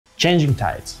Changing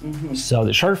Tides. So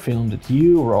the short film that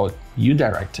you wrote, you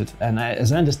directed, and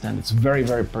as I understand, it's a very,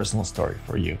 very personal story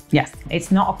for you. Yes,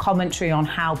 it's not a commentary on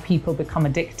how people become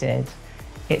addicted.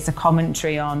 It's a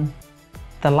commentary on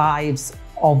the lives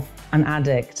of an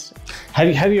addict.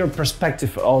 Have your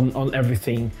perspective on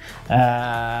everything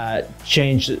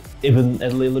changed even a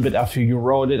little bit after you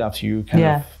wrote it, after you kind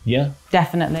of, yeah?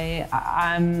 Definitely.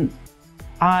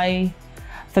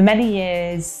 For many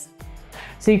years,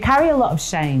 so you carry a lot of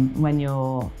shame when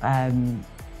you're a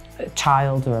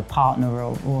child or a partner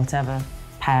or whatever,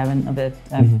 parent of a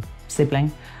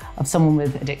sibling of someone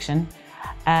with addiction.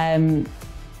 And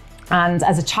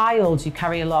as a child, you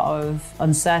carry a lot of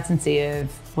uncertainty of,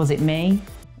 was it me?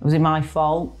 Was it my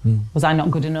fault? Was I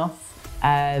not good enough?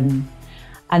 And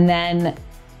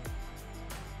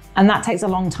that takes a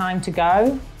long time to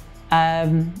go.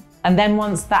 And then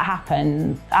once that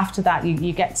happens, after that,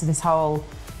 you get to this whole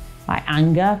like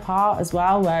anger part as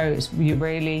well, where you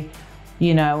really,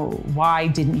 why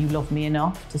didn't you love me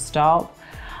enough to stop?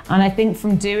 And I think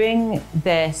from doing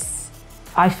this,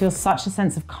 I feel such a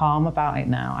sense of calm about it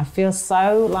now. I feel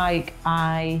so like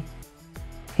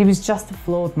he was just a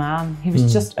flawed man. He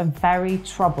was just a very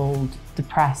troubled,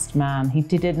 depressed man. He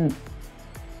didn't,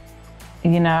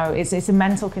 it's a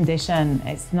mental condition.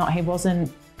 It's not, he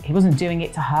wasn't doing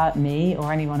it to hurt me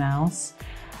or anyone else.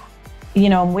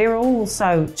 And we're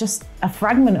also just a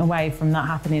fragment away from that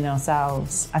happening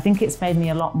ourselves. I think it's made me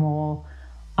a lot more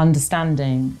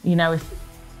understanding. If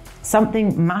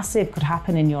something massive could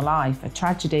happen in your life, a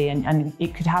tragedy, and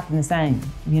it could happen the same,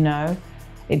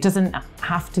 It doesn't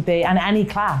have to be, and any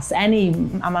class, any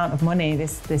amount of money,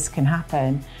 this can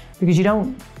happen, because you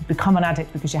don't become an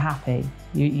addict because you're happy.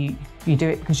 You do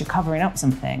it because you're covering up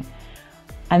something.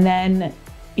 And then,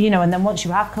 and then once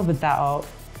you have covered that up,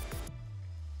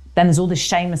 then there's all this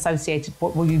shame associated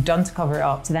with what you've done to cover it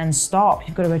up. To then stop,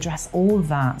 you've got to address all of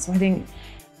that. So I think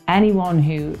anyone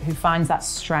who finds that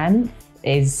strength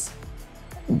is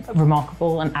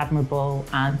remarkable and admirable,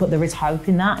 but there is hope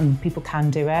in that, and people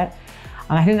can do it.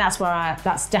 And I think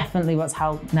that's definitely what's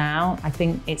helped now. I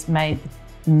think it's made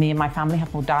me and my family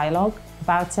have more dialogue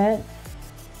about it.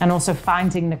 And also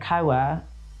finding Nakoa,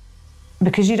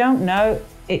 because you don't know,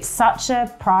 it's such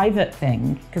a private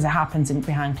thing, because it happens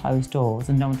behind closed doors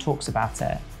and no one talks about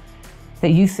it,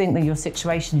 that you think that your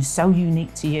situation is so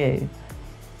unique to you.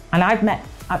 And I've met,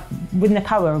 with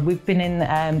Nakoa, we've been in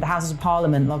the Houses of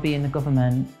Parliament lobbying the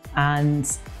government,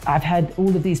 and I've heard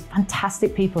all of these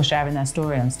fantastic people sharing their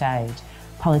story on stage.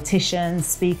 Politicians,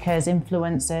 speakers,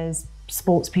 influencers,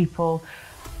 sports people.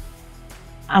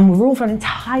 And we're all from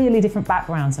entirely different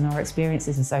backgrounds, and our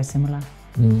experiences are so similar.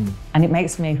 And it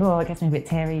makes me, it gets me a bit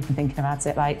teary even thinking about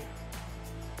it. Like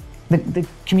the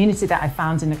community that I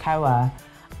found in Nakoa,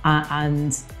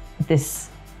 and this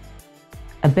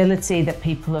ability that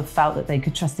people have felt that they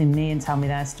could trust in me and tell me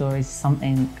their stories is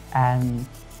something that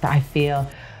I feel,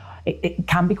 it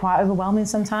can be quite overwhelming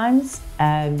sometimes,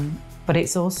 but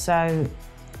it's also,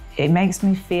 it makes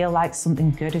me feel like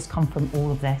something good has come from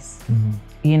all of this,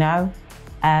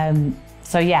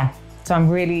 So yeah, so I'm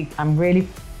really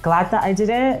glad that I did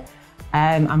it.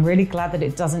 I'm really glad that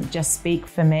it doesn't just speak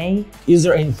for me. Is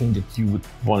there anything that you would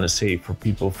want to say for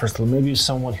people? First of all, maybe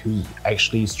someone who's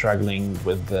actually struggling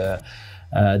with the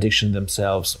addiction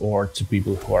themselves, or to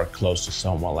people who are close to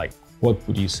someone, like, what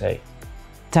would you say?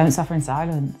 Don't suffer in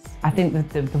silence. I think that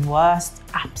the worst,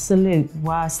 absolute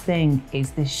worst thing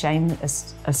is this shame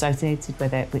that's associated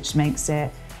with it, which makes it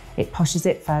pushes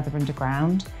it further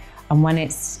underground. And when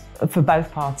it's for both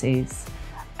parties,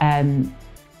 and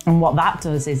what that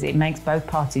does is it makes both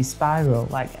parties spiral.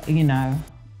 Like,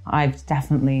 I've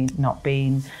definitely not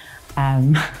been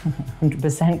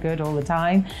 100% good all the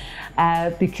time,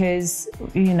 because,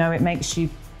 it makes you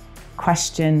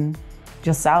question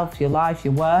yourself, your life,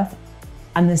 your worth.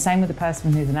 And the same with the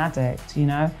person who's an addict,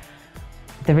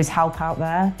 There is help out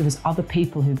there. There is other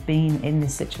people who've been in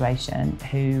this situation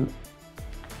who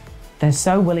they're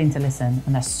so willing to listen,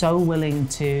 and they're so willing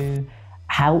to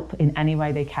help in any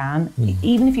way they can.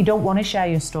 Even if you don't want to share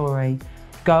your story,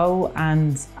 go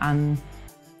and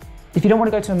if you don't want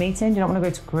to go to a meeting, you don't want to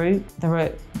go to a group,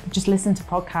 just listen to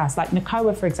podcasts. Like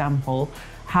Nakoa, for example,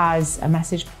 has a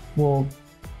message board,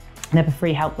 they have a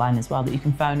free helpline as well that you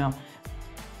can phone up.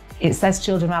 It says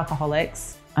children of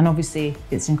alcoholics, and obviously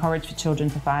it's encouraged for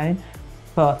children to phone,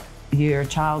 but you're a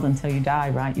child until you die,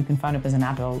 right? You can phone up as an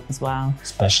adult as well.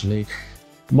 Especially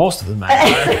most of them.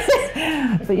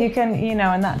 But you can,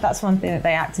 and that's one thing that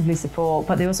they actively support.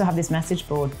 But they also have this message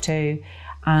board too.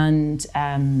 And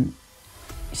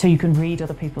so you can read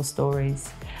other people's stories.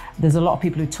 There's a lot of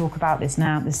people who talk about this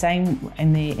now. The same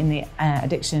in the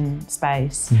addiction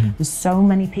space. There's so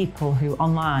many people who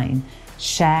online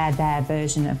share their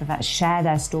version of that, share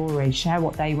their story, share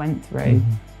what they went through.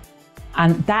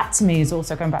 And that to me is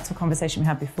also going back to a conversation we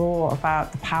had before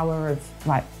about the power of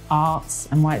like arts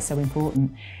and why it's so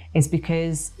important, is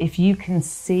because if you can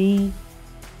see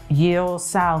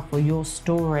yourself or your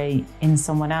story in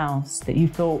someone else that you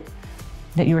thought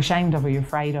that you're ashamed of or you're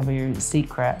afraid of or you're a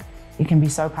secret, it can be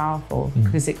so powerful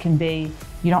because it can be,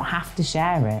 you don't have to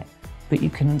share it, but you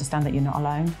can understand that you're not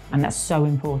alone. And that's so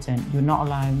important. You're not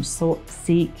alone.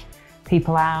 Seek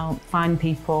people out, find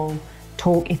people,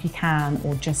 talk if you can,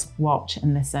 or just watch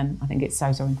and listen. I think it's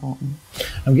so, so important.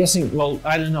 I'm guessing, well,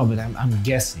 I don't know, but I'm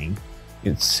guessing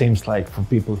it seems like for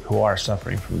people who are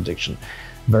suffering from addiction,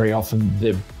 very often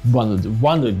one of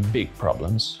the big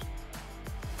problems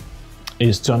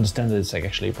is to understand that it's like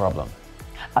actually a problem.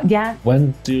 Yeah.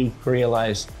 When to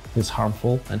realize it's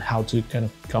harmful and how to kind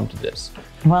of come to this.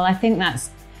 Well, I think that's,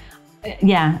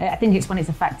 I think it's when it's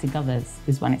affecting others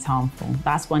is when it's harmful.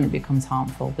 That's when it becomes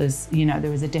harmful. There's,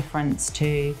 there is a difference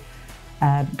to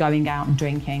going out and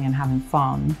drinking and having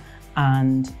fun,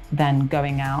 and then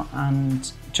going out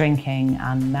and drinking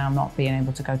and now not being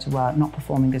able to go to work, not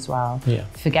performing as well,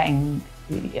 forgetting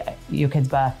your kid's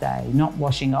birthday, not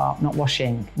washing up, not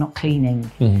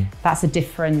cleaning. That's a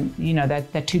different,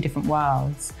 they're two different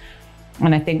worlds.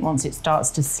 And I think once it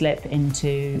starts to slip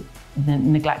into the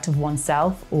neglect of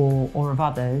oneself or of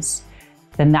others,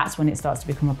 then that's when it starts to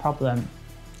become a problem.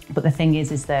 But the thing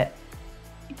is that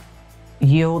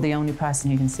you're the only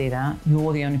person who can see that.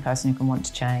 You're the only person who can want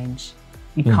to change.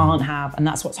 You can't have, and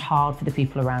that's what's hard for the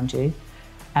people around you,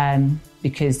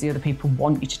 because the other people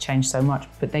want you to change so much,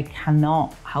 but they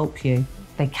cannot help you.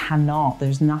 They cannot.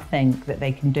 There's nothing that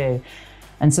they can do.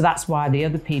 And so that's why the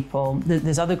other people,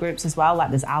 there's other groups as well, like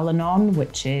there's Al-Anon,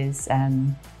 which is,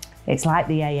 it's like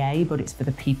the AA, but it's for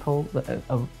the people that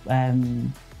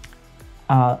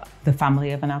are the family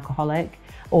of an alcoholic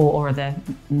or the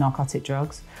narcotic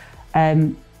drugs.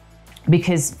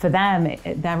 Because for them,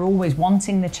 they're always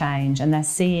wanting the change, and they're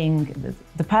seeing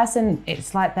the person,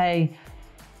 it's like they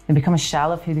become a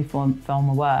shell of who they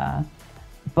former were,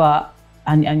 but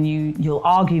and you'll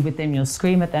argue with them, you'll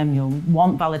scream at them, you'll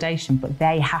want validation, but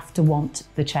they have to want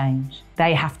the change.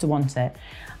 They have to want it.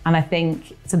 And I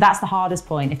think, so that's the hardest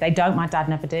point. If they don't, my dad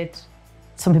never did.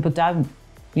 Some people don't,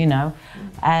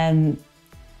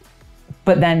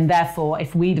 But then therefore,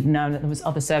 if we'd have known that there was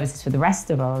other services for the rest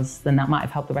of us, then that might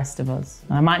have helped the rest of us.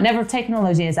 And I might never have taken all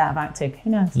those years out of acting, who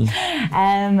knows?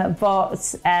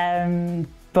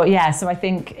 But yeah, so I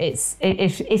think it's,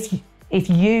 if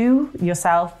you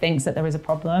yourself thinks that there is a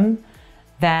problem,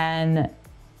 then,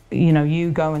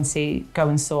 you go and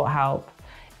sought help.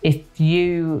 If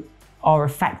you are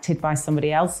affected by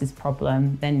somebody else's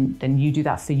problem, then you do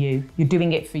that for you. You're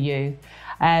doing it for you.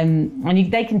 And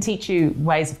they can teach you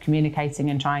ways of communicating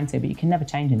and trying to, but you can never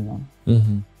change anyone.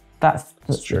 That's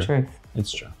the truth.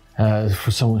 It's true.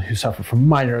 For someone who suffered from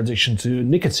minor addiction to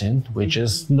nicotine, which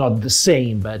is not the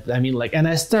same, but I mean, and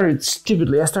I started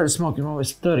smoking when I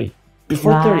was 30.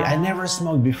 Before 30, I never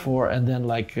smoked before, and then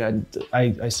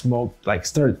I smoked,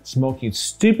 started smoking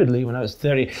stupidly when I was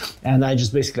 30, and I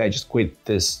just quit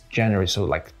this January.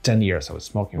 So 10 years I was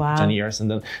smoking for 10 years,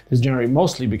 and then this January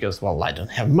mostly because, I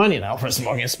don't have money now for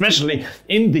smoking, especially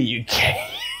in the UK.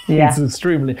 It's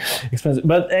extremely expensive.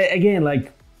 But again,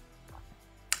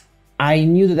 I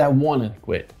knew that I wanted to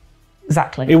quit.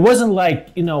 Exactly. It wasn't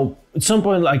at some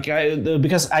point,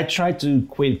 because I tried to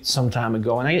quit some time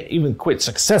ago, and I even quit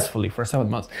successfully for 7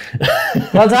 months.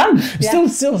 Well done. Still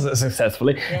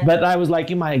successfully. Yeah. But I was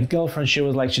my girlfriend, she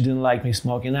was she didn't like me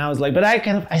smoking. And I was but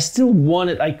I still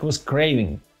wanted, I was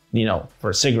craving, for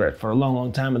a cigarette for a long,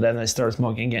 long time. And then I started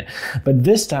smoking again. But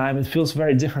this time it feels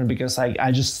very different because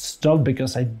I just stopped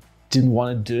because I didn't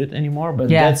want to do it anymore. But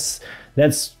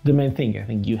that's the main thing. I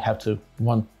think you have to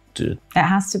want to. It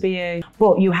has to be you.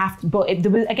 But you have to,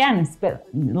 again,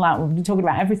 we're talking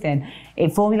about everything.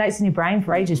 It formulates in your brain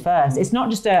for ages first. It's not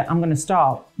just I'm going to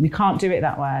stop. You can't do it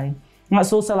that way. And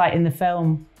that's also in the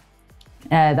film,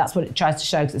 that's what it tries to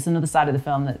show, because it's another side of the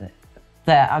film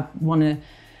that I want to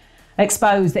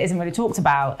expose that isn't really talked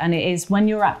about. And it is when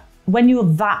you're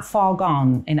that far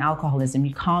gone in alcoholism,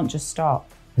 you can't just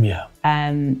stop. Yeah.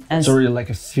 And it's already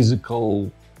a physical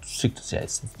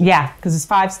sickness. Yeah, because there's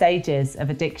 5 stages of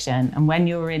addiction, and when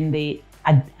you're in the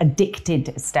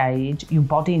addicted stage, your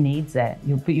body needs it.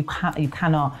 You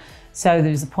cannot. So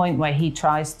there's a point where he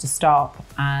tries to stop,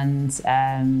 and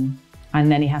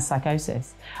then he has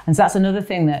psychosis. And so that's another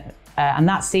thing that, and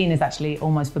that scene is actually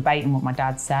almost verbatim what my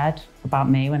dad said about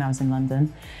me when I was in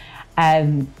London.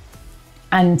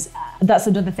 And that's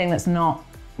another thing that's not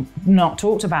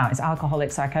talked about, is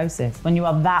alcoholic psychosis. When you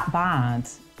are that bad,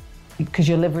 because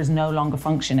your liver is no longer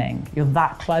functioning, you're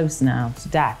that close now to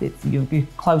death. You're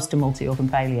close to multi-organ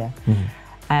failure.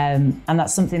 And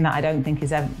that's something that I don't think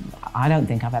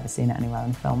I've ever seen it anywhere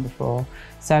in film before.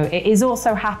 So it is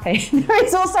also happy. There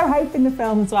is also hope in the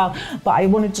film as well. But I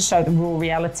wanted to show the raw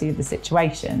reality of the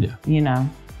situation, you know,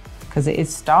 because it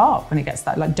is stark when it gets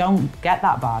that, like, don't get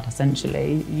that bad,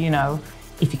 essentially, you know,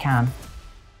 if you can.